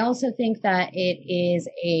 I also think that it is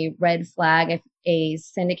a red flag if a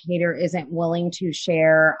syndicator isn't willing to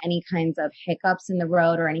share any kinds of hiccups in the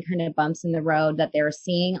road or any kind of bumps in the road that they're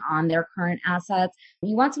seeing on their current assets.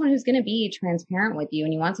 You want someone who's going to be transparent with you,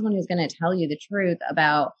 and you want someone who's going to tell you the truth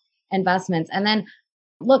about investments. And then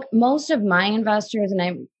look, most of my investors, and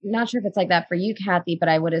I'm not sure if it's like that for you, Kathy, but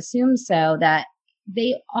I would assume so, that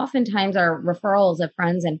they oftentimes are referrals of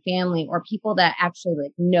friends and family or people that actually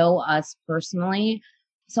like know us personally.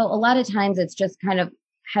 So a lot of times it's just kind of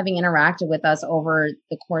having interacted with us over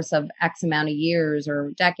the course of X amount of years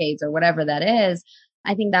or decades or whatever that is.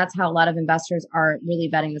 I think that's how a lot of investors are really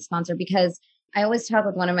vetting the sponsor, because I always talk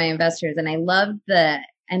with one of my investors and I love the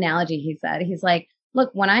analogy he said. He's like,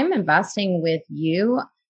 look, when I'm investing with you,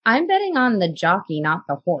 I'm betting on the jockey, not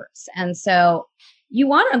the horse. And so you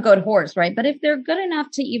want a good horse, right? But if they're good enough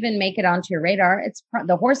to even make it onto your radar,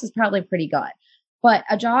 the horse is probably pretty good. But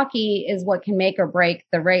a jockey is what can make or break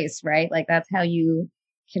the race, right? Like that's how you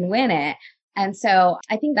can win it. And so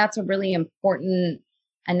I think that's a really important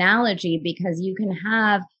analogy, because you can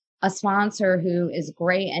have a sponsor who is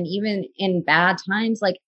great, and even in bad times,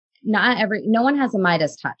 like no one has a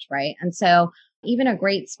Midas touch, right? And so even a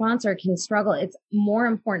great sponsor can struggle. It's more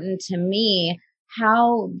important to me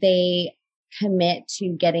how they commit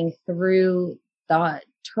to getting through the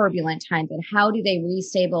turbulent times, and how do they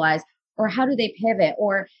restabilize, or how do they pivot,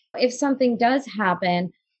 or if something does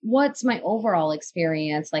happen, what's my overall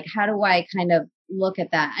experience? Like, how do I kind of look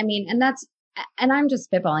at that? I mean, and I'm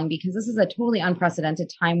just spitballing because this is a totally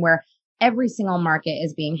unprecedented time where every single market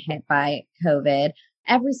is being hit by COVID.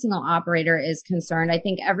 Every single operator is concerned. I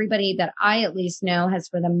think everybody that I at least know has,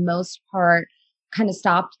 for the most part, kind of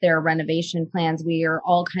stopped their renovation plans. We are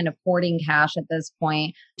all kind of hoarding cash at this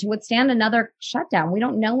point to withstand another shutdown. We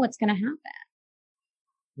don't know what's going to happen.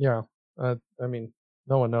 Yeah. I mean,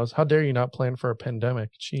 no one knows. How dare you not plan for a pandemic?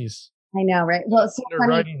 Jeez. I know, right? Well, it's so What funny.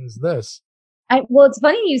 writing is this? Well, it's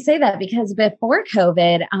funny you say that because before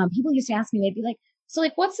COVID, people used to ask me, they'd be like, so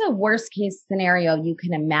like, what's the worst case scenario you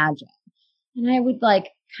can imagine? And I would like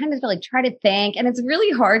kind of like try to think. And it's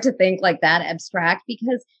really hard to think like that abstract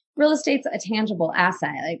because real estate's a tangible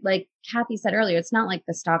asset. Like Kathy said earlier, it's not like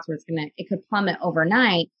the stocks where it could plummet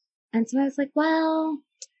overnight. And so I was like, well,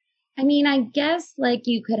 I mean, I guess like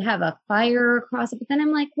you could have a fire across it, but then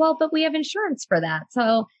I'm like, well, but we have insurance for that.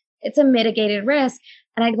 So it's a mitigated risk.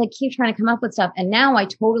 And I like keep trying to come up with stuff. And now I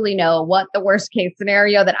totally know what the worst case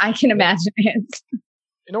scenario that I can imagine is.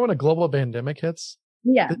 You know, when a global pandemic hits?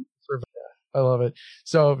 Yeah. I love it.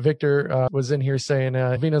 So Victor was in here saying,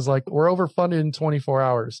 Vina's like, we're overfunded in 24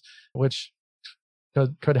 hours, which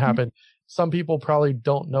could happen. Some people probably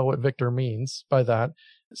don't know what Victor means by that.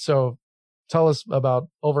 So tell us about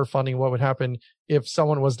overfunding. What would happen if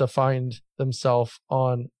someone was to find themselves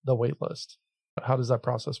on the wait list? How does that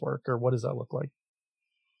process work, or what does that look like?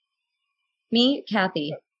 Me,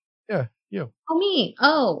 Kathy. Yeah, you. Oh, me.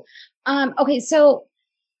 Oh, okay. So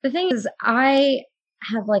the thing is, I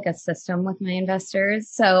have like a system with my investors.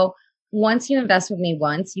 So once you invest with me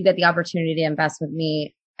once, you get the opportunity to invest with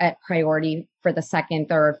me at priority for the second,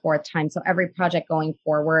 third, fourth time. So every project going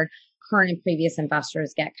forward, current and previous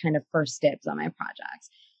investors get kind of first dibs on my projects.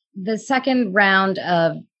 The second round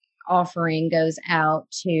of offering goes out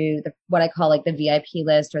to what I call like the VIP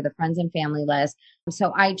list or the friends and family list.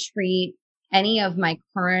 So I treat any of my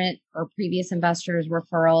current or previous investors'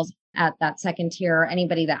 referrals at that second tier,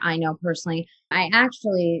 anybody that I know personally. I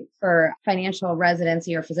actually, for financial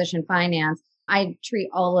residency or physician finance, I treat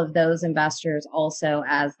all of those investors also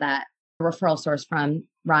as that referral source from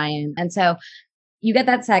Ryan. And so you get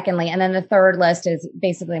that secondly. And then the third list is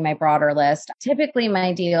basically my broader list. Typically,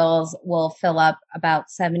 my deals will fill up about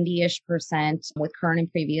 70-ish% with current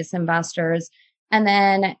and previous investors. And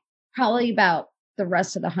then probably about the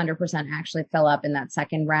rest of the 100% actually fill up in that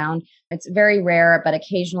second round. It's very rare, but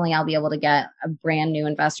occasionally I'll be able to get a brand new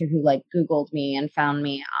investor who like Googled me and found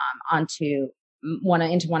me into one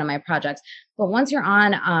of my projects. But once you're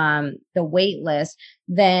on the wait list,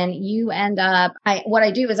 then you end up, what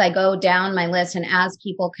I do is I go down my list, and as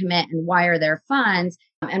people commit and wire their funds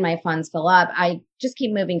and my funds fill up, I just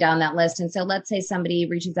keep moving down that list. And so let's say somebody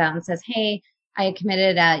reaches out and says, hey, I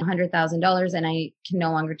committed at $100,000 and I can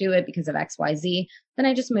no longer do it because of XYZ. Then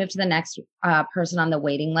I just move to the next person on the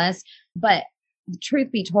waiting list. But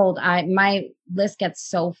truth be told, my list gets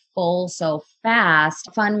so full so fast.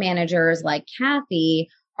 Fund managers like Kathy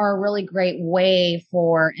are a really great way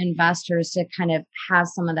for investors to kind of have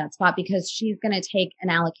some of that spot, because she's going to take an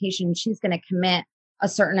allocation. She's going to commit a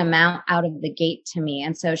certain amount out of the gate to me.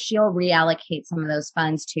 And so she'll reallocate some of those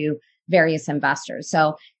funds to various investors.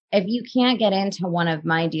 So if you can't get into one of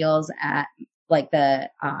my deals at like the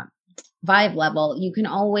Vive level, you can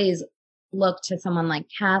always look to someone like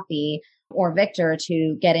Kathy or Victor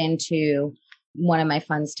to get into one of my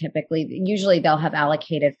funds. Typically, usually they'll have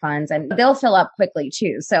allocated funds and they'll fill up quickly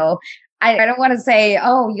too. So I don't want to say,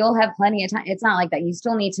 oh, you'll have plenty of time. It's not like that. You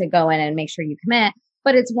still need to go in and make sure you commit,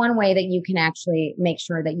 but it's one way that you can actually make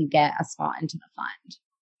sure that you get a spot into the fund.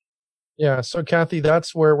 Yeah. So Kathy,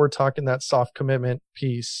 that's where we're talking that soft commitment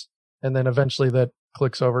piece. And then eventually that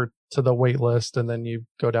clicks over to the wait list and then you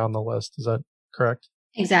go down the list. Is that correct?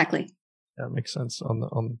 Exactly. That makes sense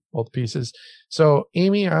on both pieces. So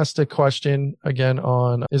Amy asked a question again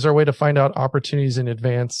on, is there a way to find out opportunities in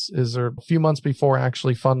advance? Is there a few months before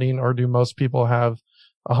actually funding, or do most people have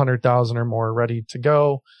 100,000 or more ready to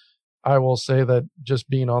go? I will say that just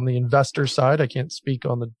being on the investor side, I can't speak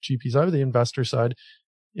on the GP side, the investor side.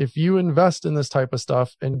 If you invest in this type of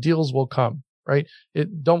stuff, and deals will come, right?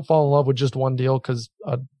 Don't fall in love with just one deal, because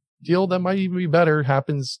a deal that might even be better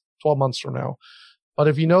happens 12 months from now. But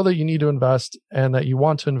if you know that you need to invest and that you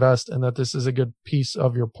want to invest and that this is a good piece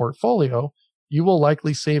of your portfolio, you will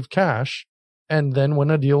likely save cash. And then when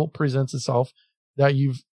a deal presents itself that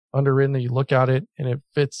you've underwritten, that you look at it and it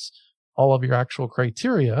fits all of your actual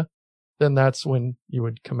criteria, then that's when you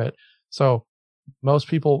would commit. So most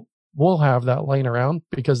people will have that laying around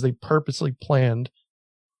because they purposely planned.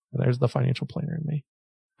 And there's the financial planner in me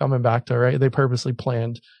coming back to, right? They purposely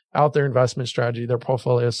planned out their investment strategy, their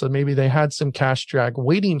portfolio. So maybe they had some cash drag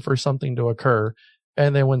waiting for something to occur.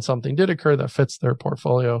 And then when something did occur that fits their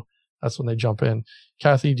portfolio, that's when they jump in.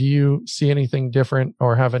 Kathy, do you see anything different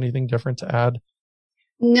or have anything different to add?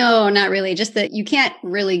 No, not really. Just that you can't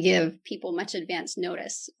really give people much advance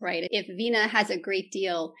notice, right? If Vina has a great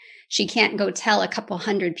deal, she can't go tell a couple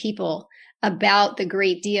hundred people about the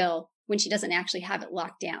great deal when she doesn't actually have it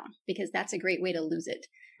locked down, because that's a great way to lose it.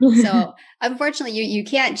 So unfortunately, you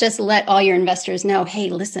can't just let all your investors know, hey,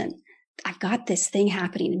 listen, I've got this thing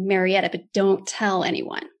happening in Marietta, but don't tell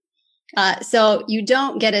anyone. So you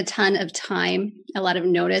don't get a ton of time, a lot of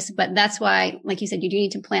notice, but that's why, like you said, you do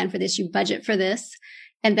need to plan for this. You budget for this.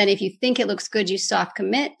 And then if you think it looks good, you soft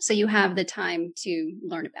commit. So you have the time to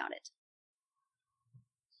learn about it.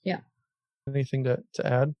 Yeah. Anything to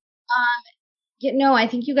add? No, I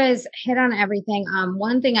think you guys hit on everything.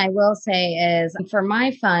 One thing I will say is for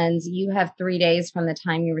my funds, you have 3 days from the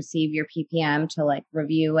time you receive your PPM to like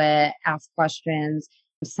review it, ask questions,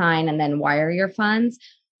 sign, and then wire your funds.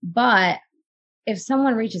 But if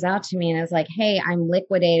someone reaches out to me and is like, hey, I'm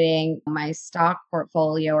liquidating my stock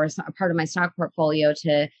portfolio or a part of my stock portfolio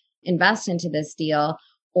to invest into this deal,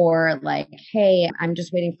 or like, hey, I'm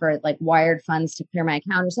just waiting for like wired funds to clear my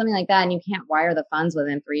account or something like that, and you can't wire the funds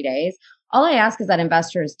within 3 days, all I ask is that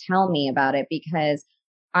investors tell me about it, because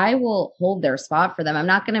I will hold their spot for them. I'm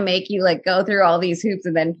not going to make you like go through all these hoops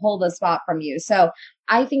and then pull the spot from you. So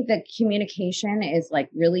I think that communication is like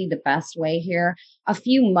really the best way here. A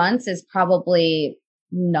few months is probably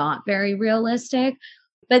not very realistic,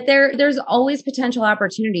 but there's always potential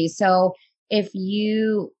opportunities. So if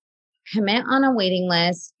you commit on a waiting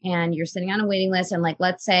list and you're sitting on a waiting list, and like,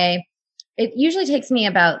 let's say it usually takes me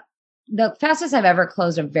about, the fastest I've ever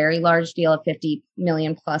closed a very large deal, a $50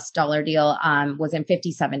 million plus deal, was in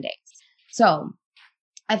 57 days. So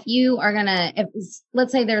if you are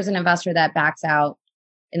let's say there's an investor that backs out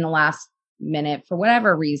in the last minute for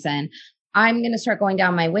whatever reason, I'm going to start going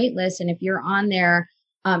down my wait list. And if you're on there,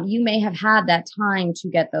 you may have had that time to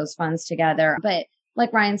get those funds together. But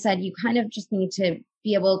like Ryan said, you kind of just need to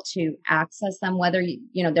be able to access them, whether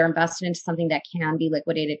they're invested into something that can be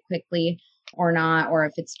liquidated quickly or not, or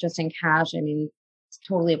if it's just in cash. I mean, it's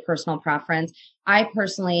totally a personal preference. I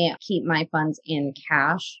personally keep my funds in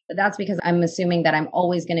cash, but that's because I'm assuming that I'm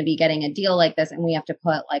always going to be getting a deal like this, and we have to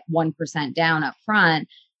put like 1% down up front,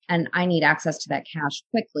 and I need access to that cash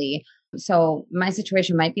quickly. So my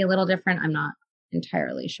situation might be a little different. I'm not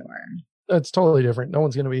entirely sure. That's totally different. No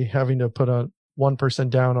one's going to be having to put a 1%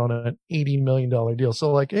 down on an $80 million deal.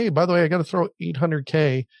 So like, hey, by the way, I got to throw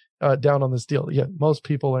 $800K down on this deal. Yeah, most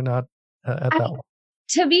people are not at that level.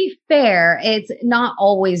 To be fair, it's not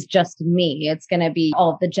always just me. It's going to be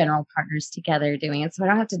all of the general partners together doing it. So I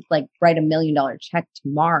don't have to like write $1 million check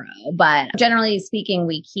tomorrow. But generally speaking,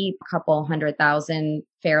 we keep a couple 100,000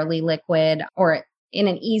 fairly liquid or in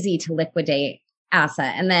an easy to liquidate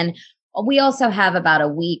asset. And then we also have about a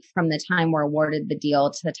week from the time we're awarded the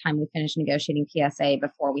deal to the time we finish negotiating PSA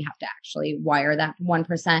before we have to actually wire that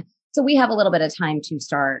 1%. So we have a little bit of time to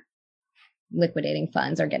start liquidating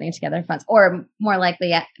funds or getting together funds, or more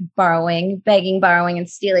likely begging, borrowing, and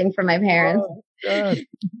stealing from my parents. Oh, God.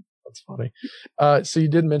 That's funny. So you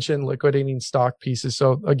did mention liquidating stock pieces.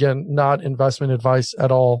 So again, not investment advice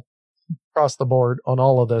at all across the board on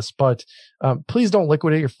all of this, but please don't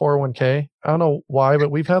liquidate your 401k. I don't know why,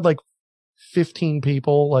 but we've had like 15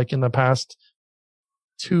 people like in the past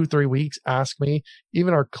 2-3 weeks ask me,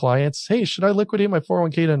 even our clients, hey, should I liquidate my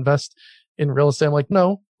 401k to invest in real estate? I'm like,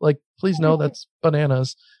 no, like, please no, that's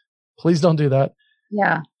bananas. Please don't do that.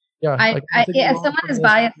 Yeah. Yeah. If someone as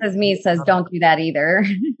biased as me says, don't do that either.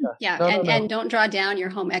 Yeah. And don't draw down your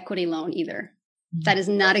home equity loan either. That is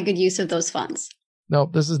not a good use of those funds. No,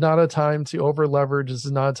 this is not a time to over leverage. This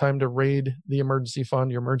is not a time to raid the emergency fund.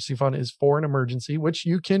 Your emergency fund is for an emergency, which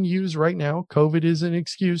you can use right now. COVID is an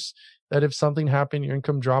excuse that if something happened, your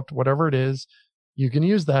income dropped, whatever it is, you can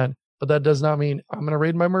use that. But that does not mean I'm going to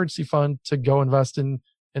raid my emergency fund to go invest in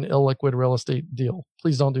an illiquid real estate deal.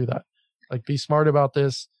 Please don't do that. Like, be smart about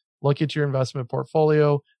this. Look at your investment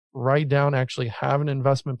portfolio, write down, actually have an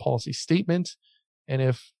investment policy statement. And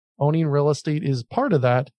if owning real estate is part of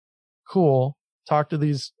that, cool. Talk to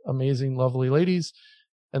these amazing, lovely ladies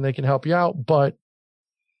and they can help you out, but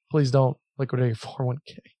please don't liquidate your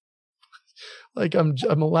 401k. Like, I'm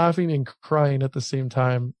laughing and crying at the same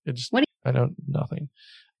time. I know nothing.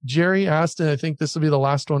 Jerry asked, and I think this will be the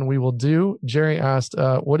last one we will do. Jerry asked,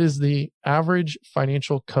 what is the average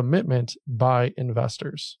financial commitment by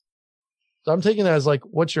investors? So I'm taking that as like,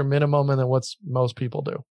 what's your minimum and then what's most people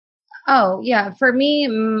do? Oh, yeah. For me,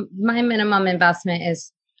 my minimum investment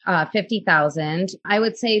is 50,000. I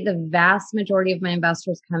would say the vast majority of my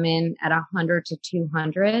investors come in at 100 to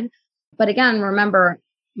 200. But again, remember,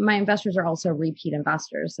 my investors are also repeat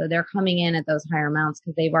investors. So they're coming in at those higher amounts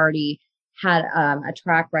because they've already had a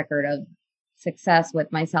track record of success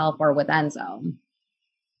with myself or with Enzo.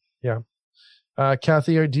 Yeah.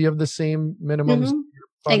 Kathy, do you have the same minimums?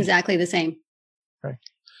 Mm-hmm. Exactly the same. Okay.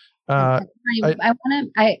 I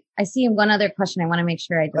see one other question. I want to make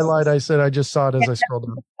sure I lied. I said I just saw it as I scrolled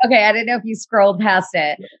down. Okay. I didn't know if you scrolled past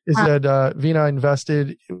it. It said, Vina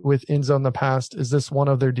invested with Enzo in the past. Is this one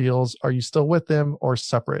of their deals? Are you still with them or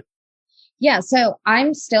separate? Yeah. So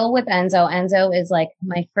I'm still with Enzo. Enzo is like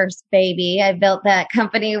my first baby. I built that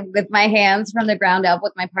company with my hands from the ground up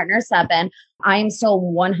with my partner, Seven. I'm still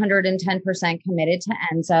 110% committed to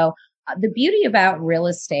Enzo. The beauty about real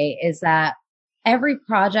estate is that every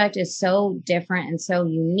project is so different and so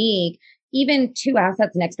unique. Even two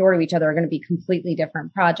assets next door to each other are going to be completely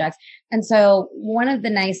different projects. And so one of the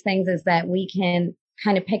nice things is that we can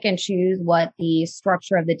kind of pick and choose what the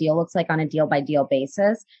structure of the deal looks like on a deal by deal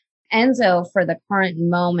basis. Enzo, for the current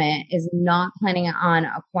moment, is not planning on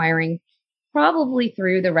acquiring probably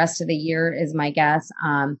through the rest of the year, is my guess.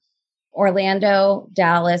 Orlando,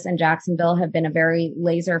 Dallas, and Jacksonville have been a very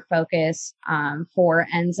laser focus for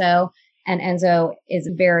Enzo. And Enzo is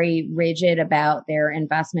very rigid about their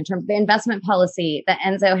investment terms. The investment policy that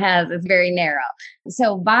Enzo has is very narrow.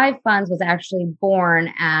 So Vive Funds was actually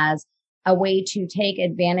born as a way to take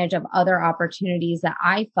advantage of other opportunities that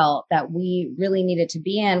I felt that we really needed to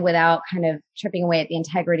be in without kind of chipping away at the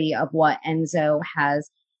integrity of what Enzo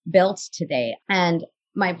has built today. And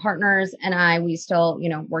my partners and I, we still,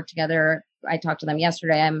 work together. I talked to them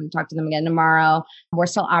yesterday. I'm going to talk to them again tomorrow. We're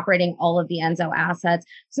still operating all of the Enzo assets.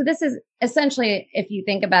 So this is essentially, if you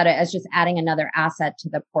think about it, as just adding another asset to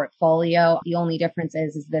the portfolio. The only difference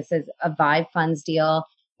is this is a Vive Funds deal,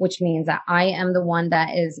 which means that I am the one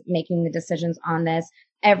that is making the decisions on this.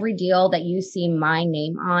 Every deal that you see my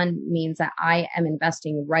name on means that I am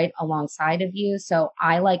investing right alongside of you. So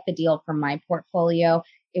I like the deal from my portfolio.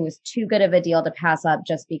 It was too good of a deal to pass up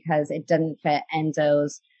just because it didn't fit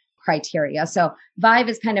Enzo's criteria. So Vive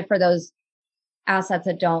is kind of for those assets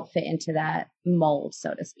that don't fit into that mold,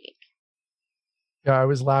 so to speak. Yeah, I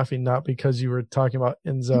was laughing not because you were talking about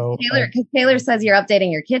Enzo. Taylor says you're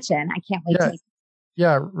updating your kitchen. I can't wait to.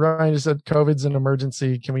 Yeah, Ryan just said COVID's an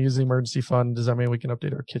emergency. Can we use the emergency fund? Does that mean we can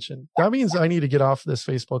update our kitchen? That means I need to get off this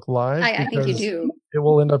Facebook Live. I think you do. It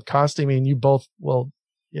will end up costing me, and you both will,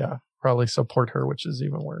 probably support her, which is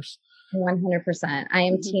even worse. 100%. I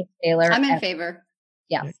am Team Taylor. I'm in favor.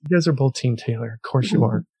 Yes. Yeah, you guys are both Team Taylor. Of course you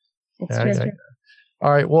are. It's true. All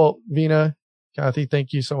right. Well, Vina, Kathy,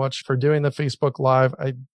 thank you so much for doing the Facebook Live.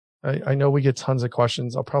 I know we get tons of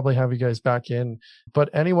questions. I'll probably have you guys back in, but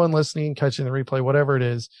anyone listening, catching the replay, whatever it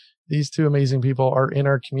is, these two amazing people are in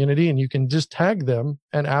our community and you can just tag them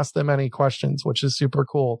and ask them any questions, which is super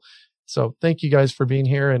cool. So thank you guys for being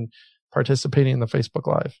here and participating in the Facebook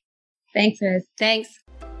Live. Thanks, guys. Thanks.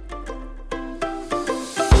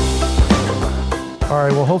 All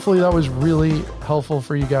right. Well, hopefully that was really helpful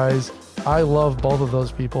for you guys. I love both of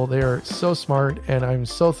those people. They are so smart, and I'm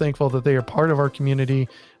so thankful that they are part of our community.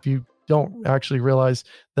 If you don't actually realize,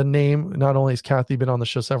 the name, not only has Kathy been on the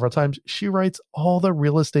show several times, she writes all the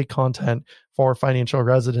real estate content for Financial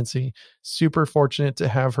Residency. Super fortunate to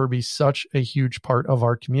have her be such a huge part of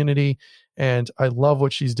our community. And I love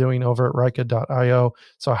what she's doing over at Rika.io.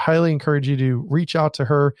 So I highly encourage you to reach out to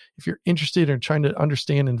her if you're interested in trying to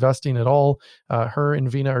understand investing at all. Her and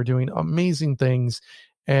Vina are doing amazing things.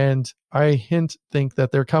 And I think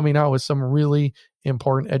that they're coming out with some really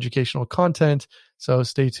important educational content. So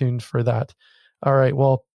stay tuned for that. All right.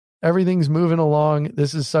 Well, everything's moving along.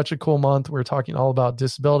 This is such a cool month. We're talking all about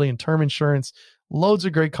disability and term insurance. Loads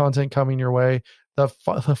of great content coming your way. The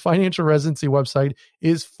Financial Residency website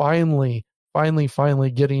is finally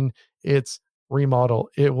getting its remodel.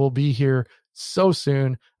 It will be here so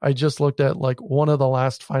soon. I just looked at one of the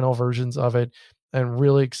last final versions of it and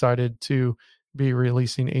really excited to be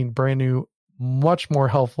releasing a brand new, much more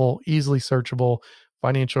helpful, easily searchable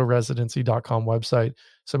financialresidency.com website.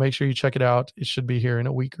 So make sure you check it out. It should be here in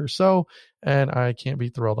a week or so. And I can't be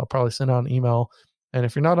thrilled. I'll probably send out an email. And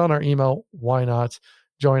if you're not on our email, why not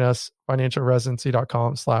join us?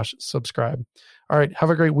 financialresidency.com/subscribe. All right. Have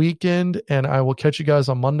a great weekend. And I will catch you guys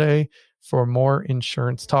on Monday for more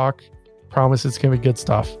insurance talk. Promise it's going to be good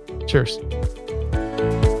stuff. Cheers.